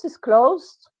campus is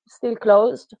still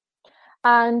closed,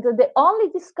 and the only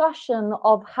discussion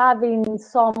of having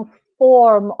some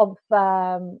form of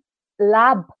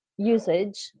lab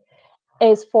usage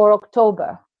is for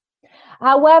October.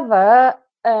 However,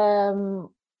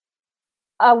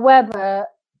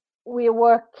 we're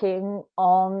working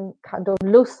on kind of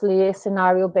loosely a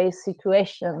scenario-based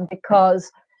situation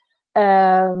because,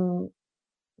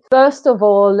 first of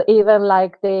all, even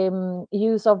like the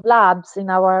use of labs in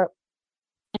our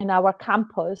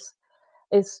campus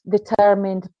is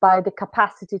determined by the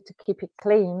capacity to keep it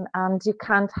clean, and you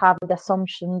can't have the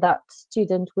assumption that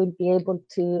students will be able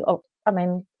to.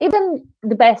 Even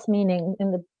the best meaning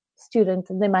in the student,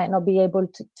 they might not be able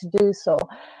to do so.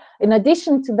 In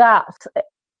addition to that,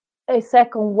 a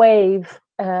second wave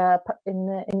in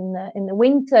the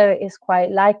winter is quite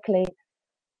likely.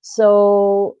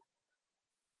 So,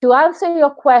 to answer your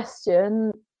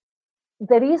question,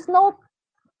 there is no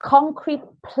concrete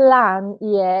plan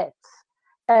yet.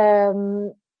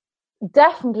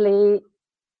 Definitely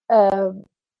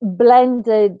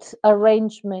blended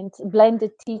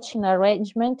teaching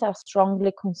arrangement are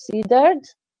strongly considered.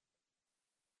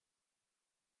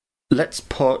 Let's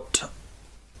put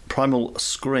Primal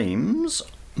Screams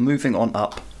moving on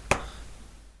up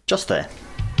just there.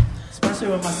 Especially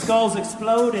when my skull's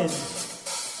exploding.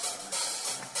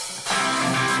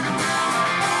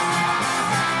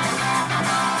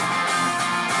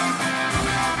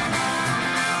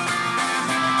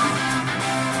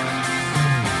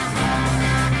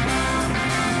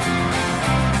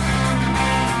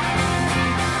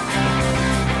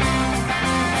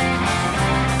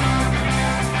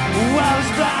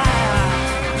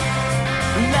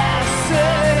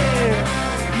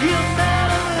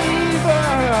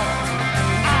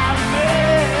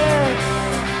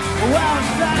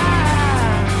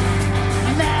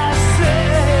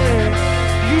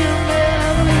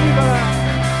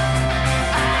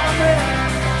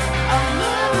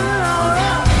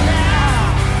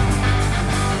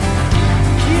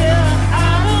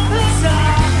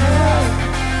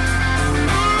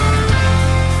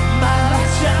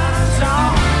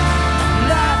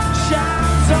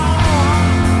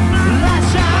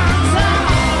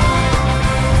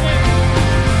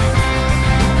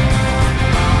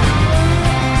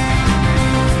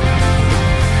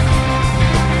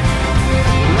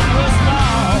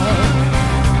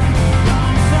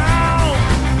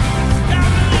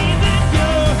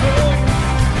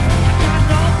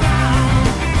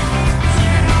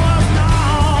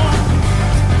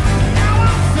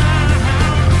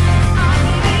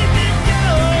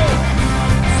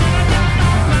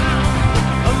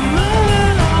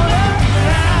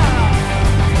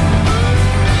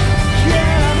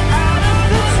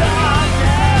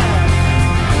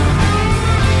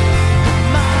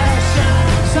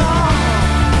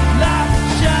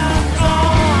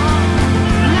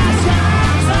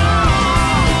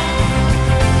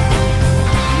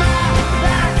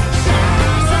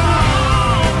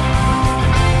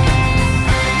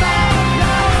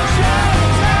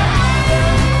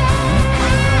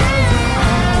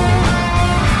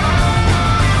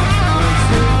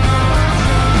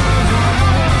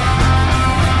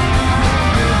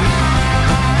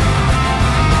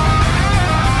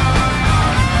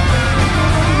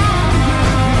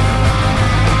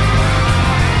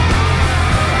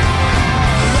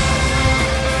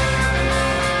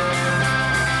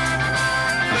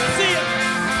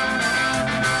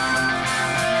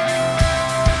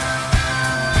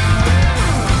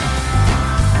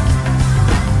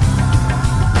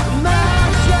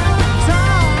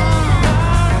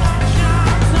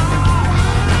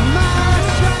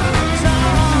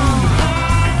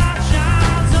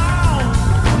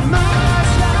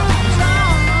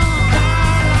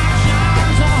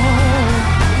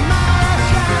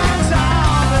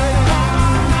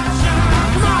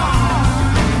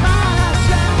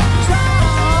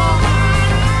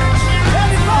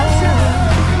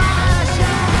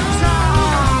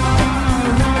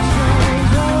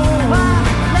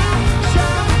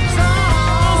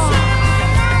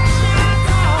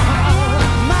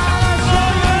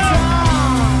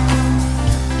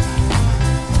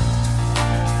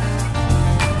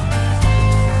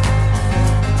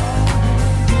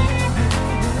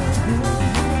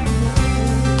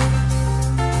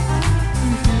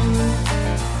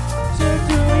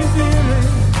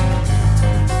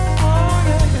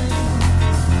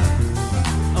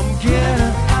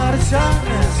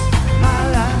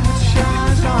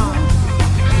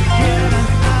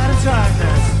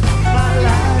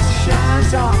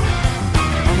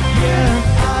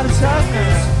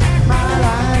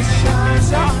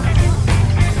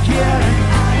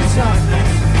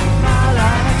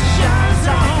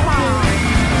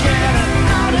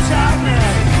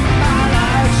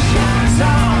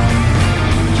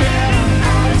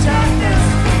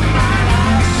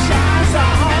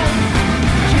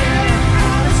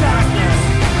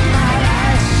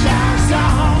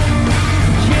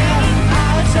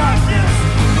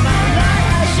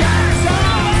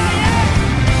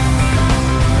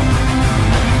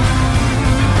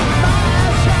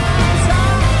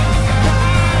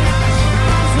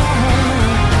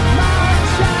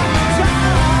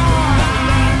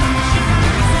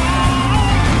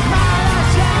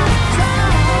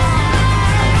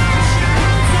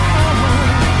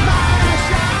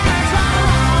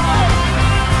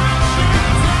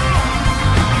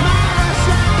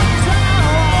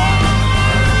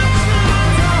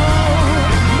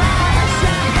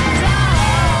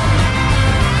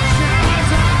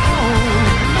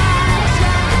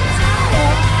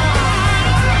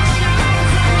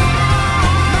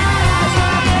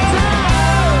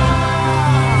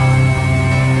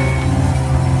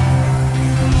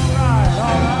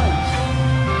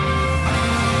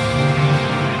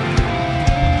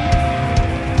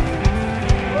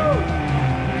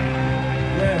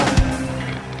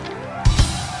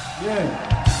 Cheers,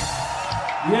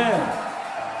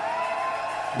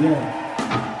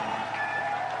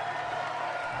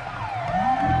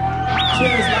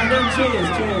 London.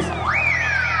 Cheers.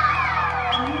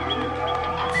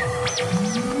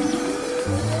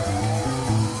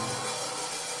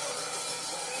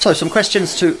 So, some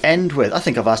questions to end with. I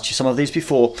think I've asked you some of these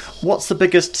before. What's the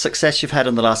biggest success you've had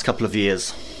in the last couple of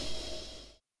years?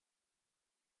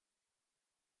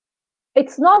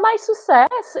 It's not my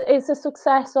success. It's a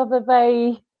success of a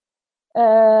very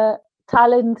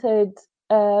talented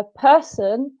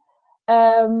person.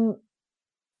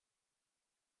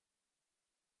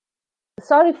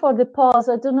 Sorry for the pause.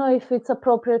 I don't know if it's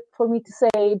appropriate for me to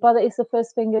say, but it's the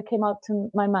first thing that came out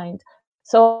to my mind.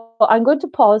 So I'm going to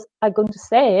pause, I'm going to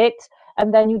say it,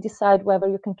 and then you decide whether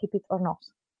you can keep it or not.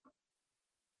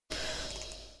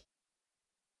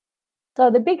 So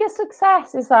the biggest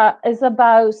success is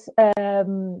about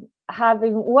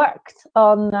having worked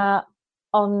on a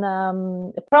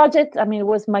project. I mean, it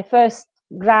was my first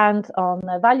grant on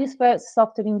Values First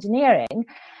Software Engineering,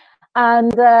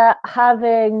 and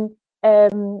having a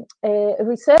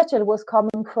researcher was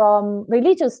coming from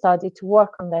religious study to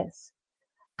work on this,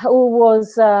 who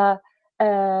was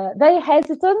very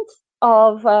hesitant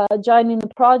of joining the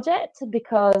project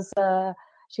because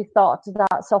she thought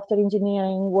that software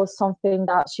engineering was something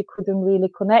that she couldn't really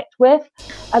connect with.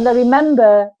 And I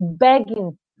remember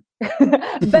begging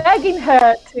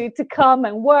her to come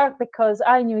and work because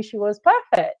I knew she was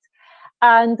perfect.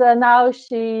 And now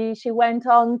she went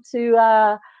on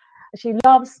to, she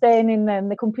loves staying in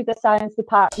the computer science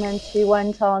department. She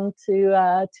went on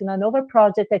to another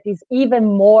project that is even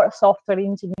more software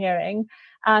engineering,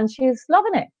 and she's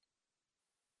loving it.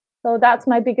 So that's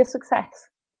my biggest success.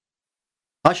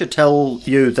 I should tell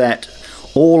you that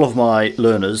all of my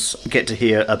learners get to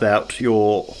hear about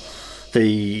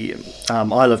the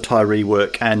Isle of Tiree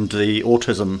work and the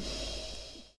autism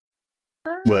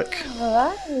work.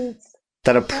 Right.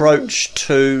 That approach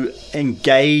to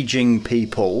engaging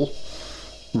people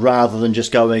rather than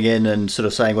just going in and sort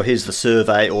of saying, well, here's the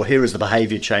survey or here is the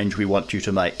behaviour change we want you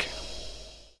to make.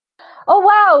 Oh,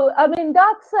 wow. I mean,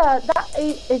 that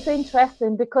is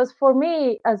interesting because for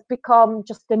me, it has become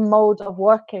just a mode of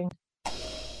working.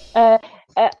 And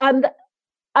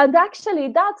actually,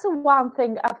 that's one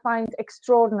thing I find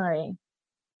extraordinary.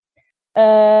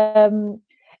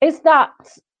 Is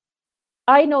that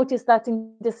I noticed that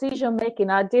in decision making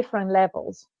at different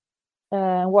levels,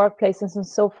 workplaces and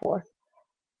so forth,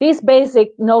 this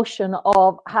basic notion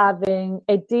of having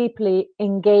a deeply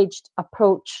engaged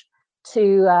approach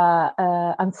to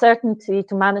uncertainty,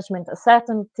 to management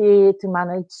uncertainty, to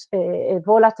manage a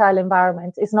volatile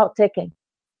environment is not taking.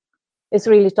 It's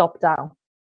really top down.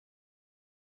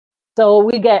 So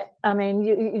we get, I mean,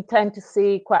 you tend to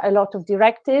see quite a lot of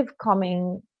directive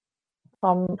coming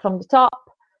from the top,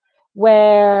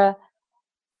 where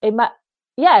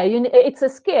it's a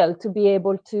skill to be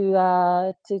able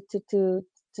to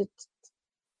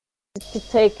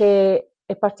take a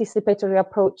participatory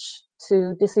approach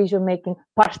to decision making,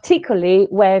 particularly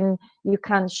when you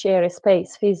can't share a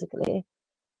space physically.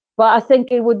 But I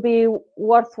think it would be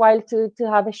worthwhile to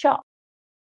have a shot.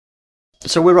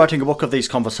 So we're writing a book of these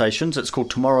conversations. It's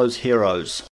called Tomorrow's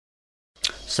Heroes.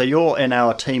 So you're in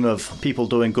our team of people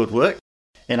doing good work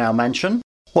in our mansion.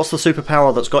 What's the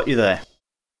superpower that's got you there?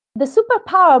 The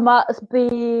superpower must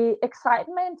be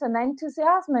excitement and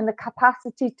enthusiasm and the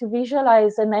capacity to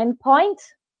visualize an endpoint.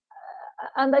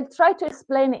 And I try to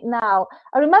explain it now.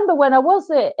 I remember when I was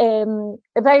a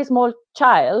very small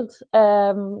child,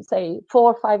 say 4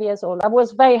 or 5 years old, I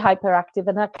was very hyperactive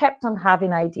and I kept on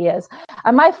having ideas.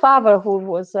 And my father, who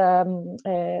was an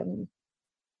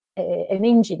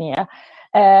engineer,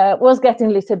 was getting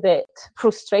a little bit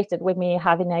frustrated with me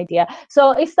having an idea.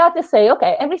 So he started to say,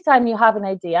 okay, every time you have an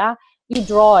idea, you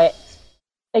draw it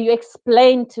and you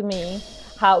explain to me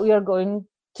how you're going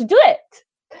to do it.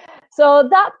 So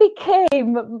that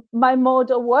became my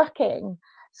mode of working.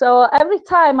 So every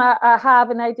time I have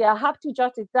an idea, I have to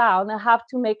jot it down. I have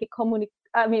to make it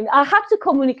I have to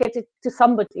communicate it to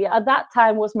somebody. At that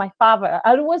time was my father,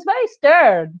 and it was very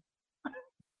stern.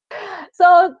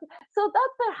 So that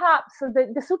perhaps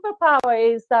the superpower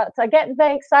is that I get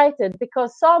very excited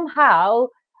because somehow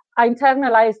I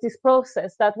internalize this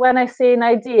process that when I see an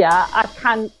idea, I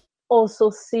can also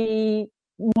see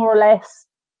more or less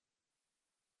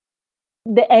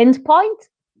the end point.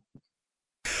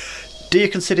 Do you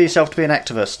consider yourself to be an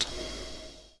activist?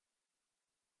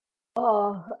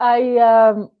 Oh, I'm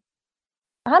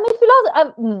a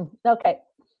philosopher. Okay.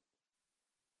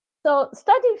 So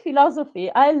studying philosophy,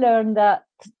 I learned that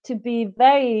to be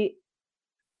very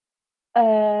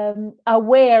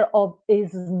aware of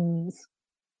isms.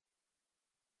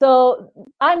 So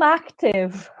I'm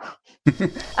active.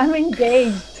 I'm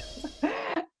engaged.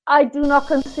 I do not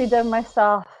consider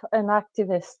myself an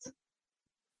activist.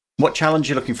 What challenge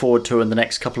are you looking forward to in the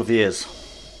next couple of years?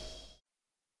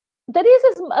 There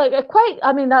is quite.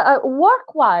 I mean,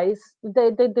 work-wise,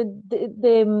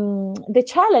 the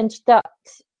challenge that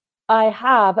I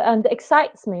have and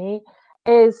excites me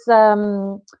is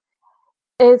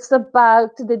it's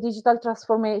about the digital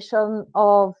transformation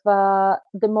of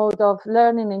the mode of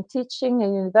learning and teaching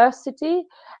in university.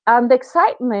 And the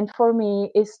excitement for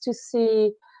me is to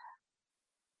see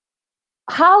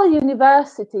how a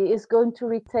university is going to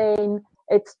retain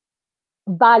its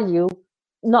value,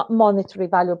 not monetary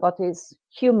value, but its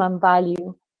human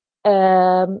value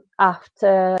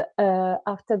after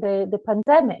the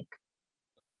pandemic.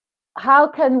 How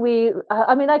can we?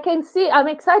 I mean, I'm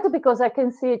excited because I can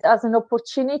see it as an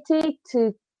opportunity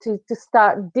to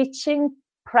start ditching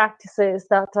practices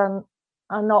that are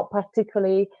not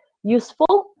particularly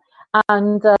useful,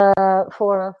 and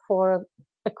for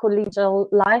a collegial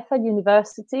life at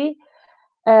university,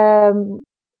 and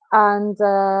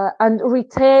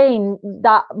retain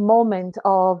that moment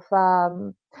of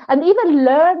and even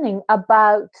learning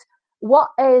about what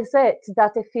is it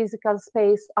that a physical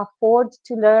space affords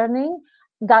to learning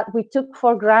that we took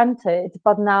for granted,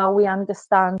 but now we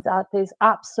understand that is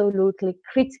absolutely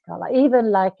critical.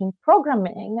 Even like in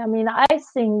programming, I mean, I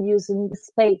think using the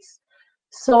space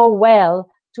so well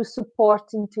to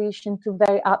support intuition to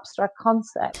very abstract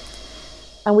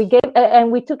concepts, and we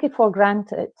took it for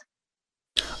granted.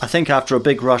 I think after a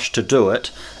big rush to do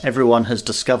it, everyone has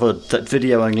discovered that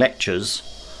videoing lectures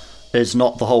is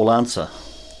not the whole answer.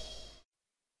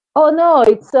 Oh no,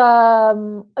 it's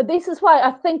this is why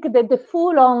I think that the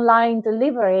full online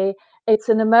delivery, it's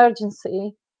an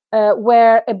emergency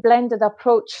where a blended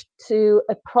approach to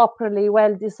a properly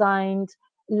well-designed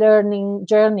learning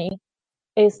journey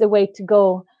is the way to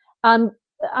go. And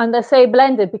I say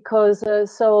blended because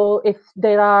so if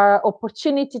there are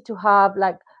opportunity to have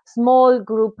like small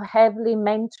group, heavily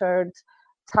mentored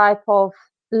type of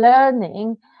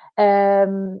learning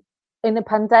in a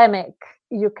pandemic,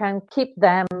 you can keep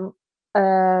them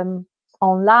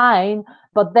online,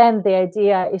 but then the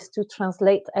idea is to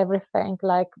translate everything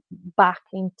like back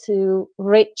into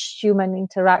rich human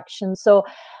interaction. So,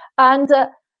 and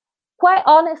quite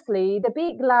honestly, the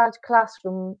big, large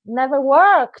classroom never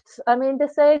worked. I mean, they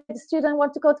say the student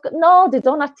want to go to, no, they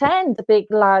don't attend the big,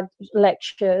 large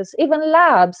lectures, even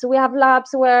labs. We have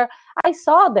labs where I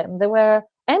saw them, they were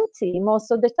empty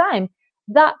most of the time.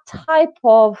 That type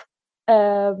of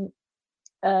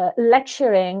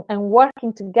lecturing and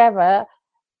working together,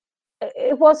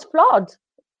 it was flawed.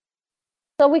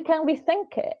 So we can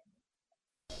rethink it.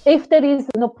 If there is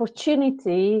an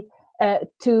opportunity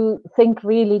to think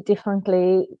really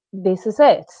differently, this is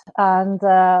it. And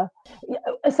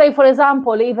say, for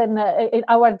example, even in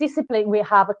our discipline, we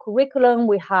have a curriculum,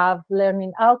 we have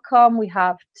learning outcome, we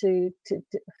have to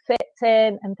fit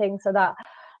in and things like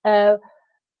that.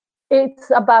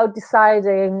 It's about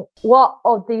deciding what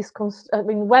of these,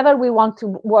 whether we want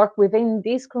to work within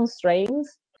these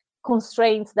constraints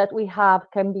that we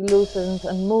have can be loosened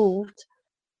and moved,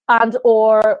 and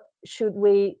or should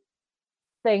we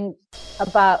think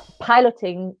about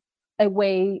piloting a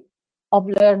way of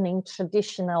learning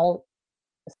traditional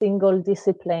single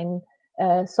discipline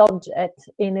subject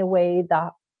in a way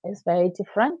that is very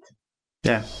different.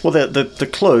 Yeah. Well, the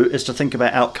clue is to think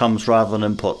about outcomes rather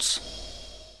than inputs.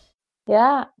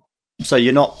 Yeah. So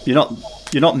you're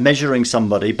not measuring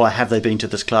somebody by have they been to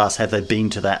this class, have they been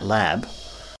to that lab.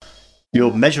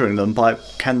 You're measuring them by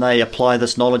can they apply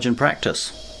this knowledge in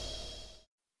practice.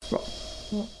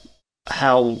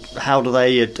 How do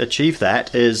they achieve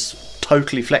that is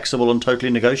totally flexible and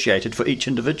totally negotiated for each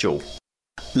individual.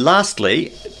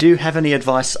 Lastly, do you have any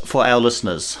advice for our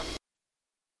listeners?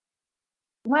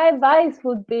 My advice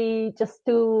would be just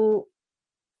to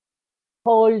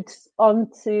hold on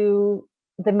to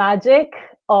the magic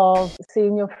of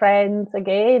seeing your friends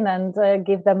again and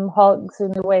give them hugs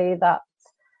in a way that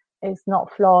is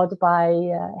not flawed by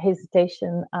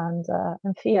hesitation and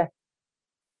fear.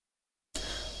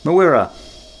 Mawira,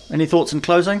 any thoughts in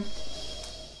closing?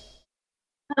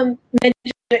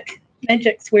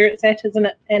 Magic's where it's at, isn't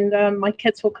it? And my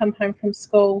kids will come home from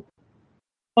school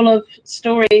full of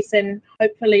stories and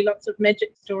hopefully lots of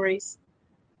magic stories.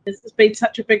 It's been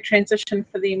such a big transition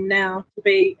for them now to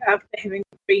be after having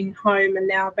been home and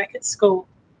now back at school.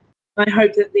 I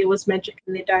hope that there was magic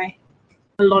in their day,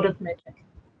 a lot of magic.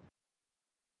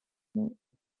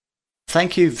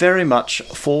 Thank you very much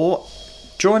for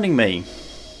joining me.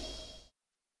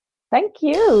 Thank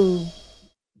you.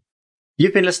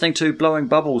 You've been listening to Blowing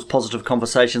Bubbles, positive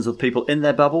conversations with people in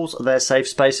their bubbles, their safe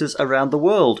spaces around the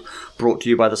world. Brought to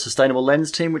you by the Sustainable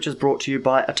Lens team, which is brought to you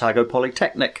by Otago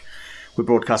Polytechnic. We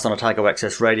broadcast on Otago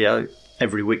Access Radio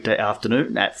every weekday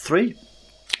afternoon at 3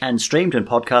 and streamed and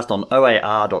podcast on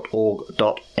oar.org.nz.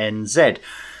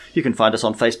 You can find us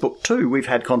on Facebook too. We've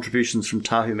had contributions from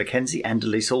Tahu Mackenzie and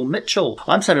Delisle Mitchell.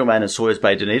 I'm Samuel Mann in Sawyers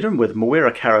Bay, Dunedin, with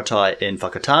Moira Karatai in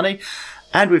Whakatane.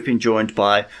 And we've been joined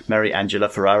by Mary Angela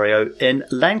Ferrario in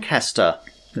Lancaster,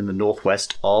 in the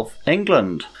northwest of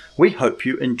England. We hope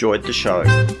you enjoyed the show.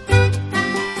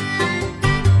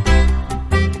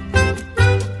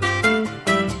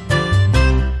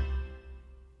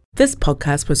 This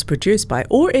podcast was produced by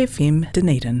OAR FM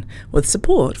Dunedin with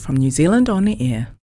support from New Zealand On the Air.